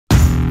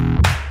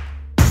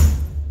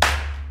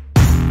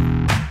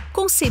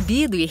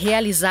Concebido e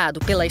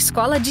realizado pela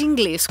Escola de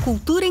Inglês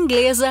Cultura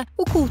Inglesa,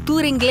 o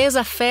Cultura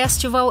Inglesa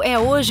Festival é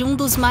hoje um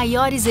dos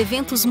maiores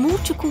eventos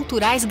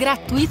multiculturais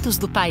gratuitos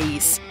do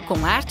país,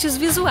 com artes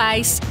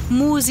visuais,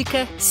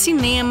 música,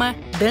 cinema,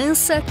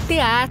 dança,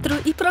 teatro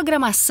e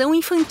programação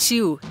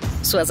infantil.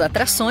 Suas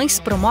atrações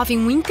promovem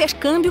um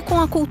intercâmbio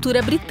com a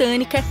cultura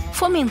britânica,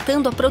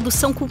 fomentando a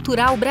produção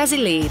cultural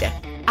brasileira.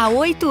 Há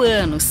 8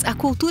 anos, a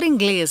Cultura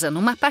Inglesa,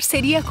 numa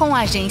parceria com a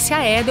agência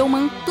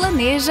Edelman,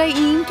 planeja e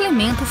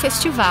implementa o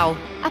festival,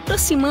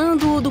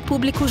 aproximando-o do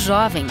público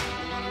jovem.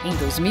 Em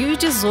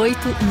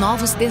 2018,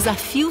 novos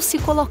desafios se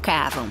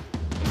colocavam.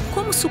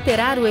 Como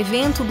superar o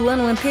evento do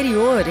ano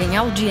anterior em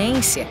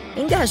audiência,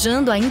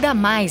 engajando ainda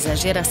mais a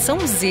geração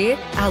Z,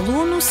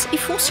 alunos e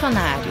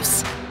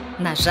funcionários?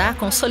 Na já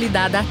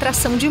consolidada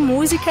atração de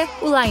música,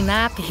 o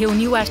line-up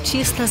reuniu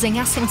artistas em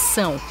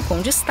ascensão,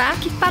 com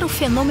destaque para o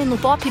fenômeno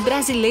pop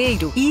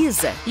brasileiro,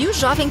 Isa, e o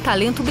jovem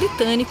talento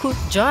britânico,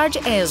 George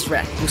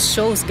Ezra. Os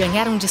shows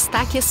ganharam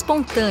destaque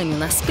espontâneo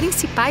nas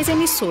principais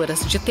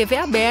emissoras de TV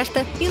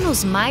aberta e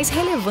nos mais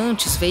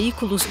relevantes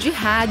veículos de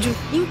rádio,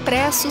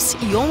 impressos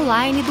e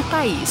online do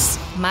país.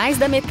 Mais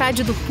da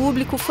metade do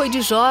público foi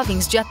de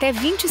jovens de até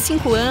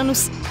 25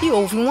 anos e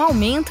houve um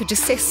aumento de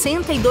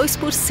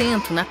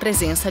 62% na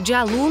presença de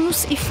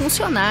alunos e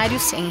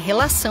funcionários em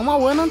relação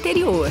ao ano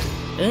anterior.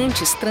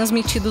 Antes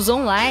transmitidos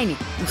online,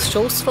 os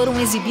shows foram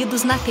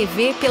exibidos na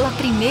TV pela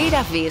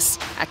primeira vez,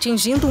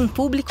 atingindo um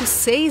público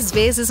 6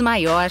 vezes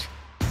maior.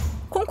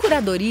 Com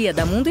curadoria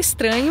da Mundo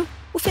Estranho,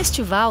 o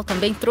festival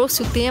também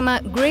trouxe o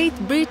tema Great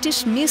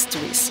British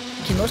Mysteries,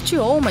 que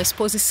norteou uma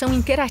exposição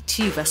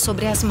interativa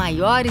sobre as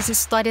maiores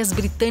histórias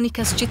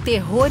britânicas de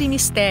terror e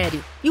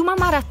mistério, e uma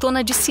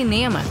maratona de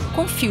cinema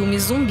com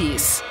filmes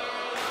zumbis.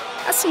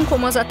 Assim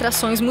como as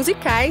atrações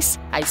musicais,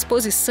 a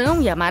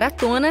exposição e a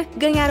maratona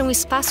ganharam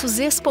espaços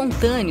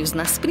espontâneos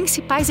nas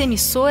principais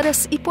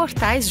emissoras e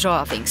portais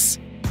jovens.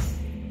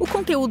 O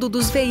conteúdo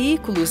dos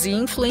veículos e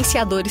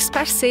influenciadores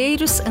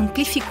parceiros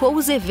amplificou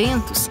os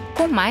eventos,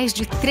 com mais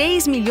de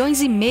 3,5 milhões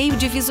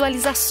de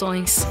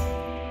visualizações.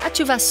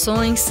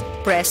 Ativações,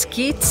 press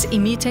kits e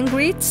meet and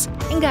greets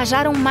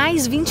engajaram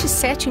mais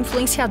 27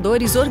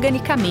 influenciadores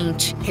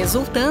organicamente,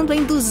 resultando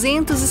em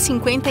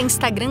 250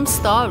 Instagram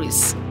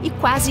Stories e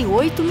quase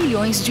 8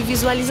 milhões de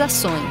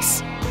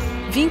visualizações.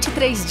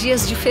 23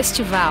 dias de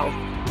festival,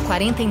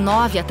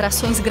 49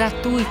 atrações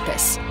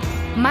gratuitas,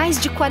 mais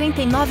de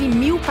 49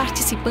 mil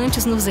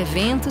participantes nos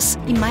eventos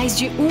e mais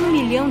de 1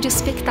 milhão de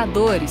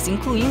espectadores,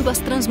 incluindo as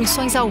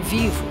transmissões ao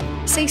vivo,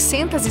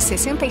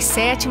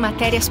 667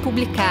 matérias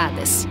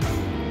publicadas,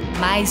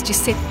 mais de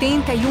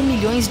 71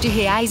 milhões de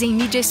reais em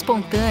mídia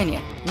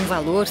espontânea, um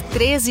valor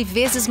 13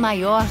 vezes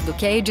maior do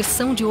que a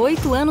edição de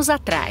 8 anos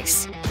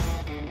atrás.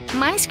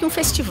 Mais que um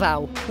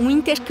festival, um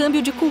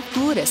intercâmbio de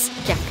culturas,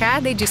 que a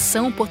cada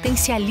edição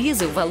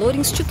potencializa o valor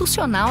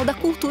institucional da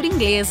cultura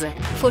inglesa,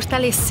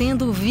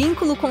 fortalecendo o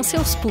vínculo com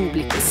seus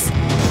públicos.